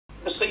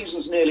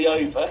season's nearly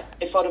over.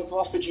 If I'd have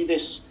offered you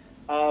this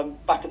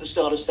back at the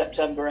start of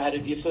September ahead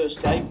of your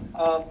first game,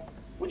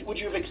 would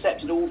you have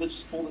accepted all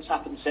that's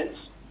happened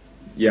since?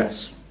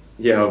 Yes,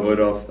 yeah, I would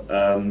have.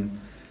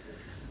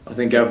 I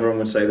think everyone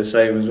would say the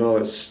same as well.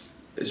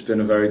 It's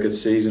been a very good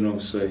season.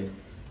 Obviously,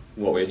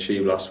 what we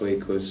achieved last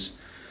week was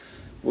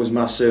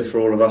massive for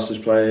all of us as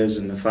players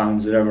and the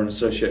fans and everyone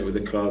associated with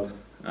the club.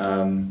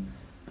 And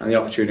the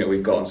opportunity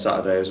we've got on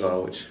Saturday as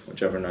well, which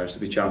everyone knows, to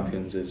be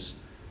champions is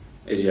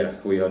yeah,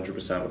 we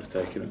 100% would have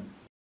taken it.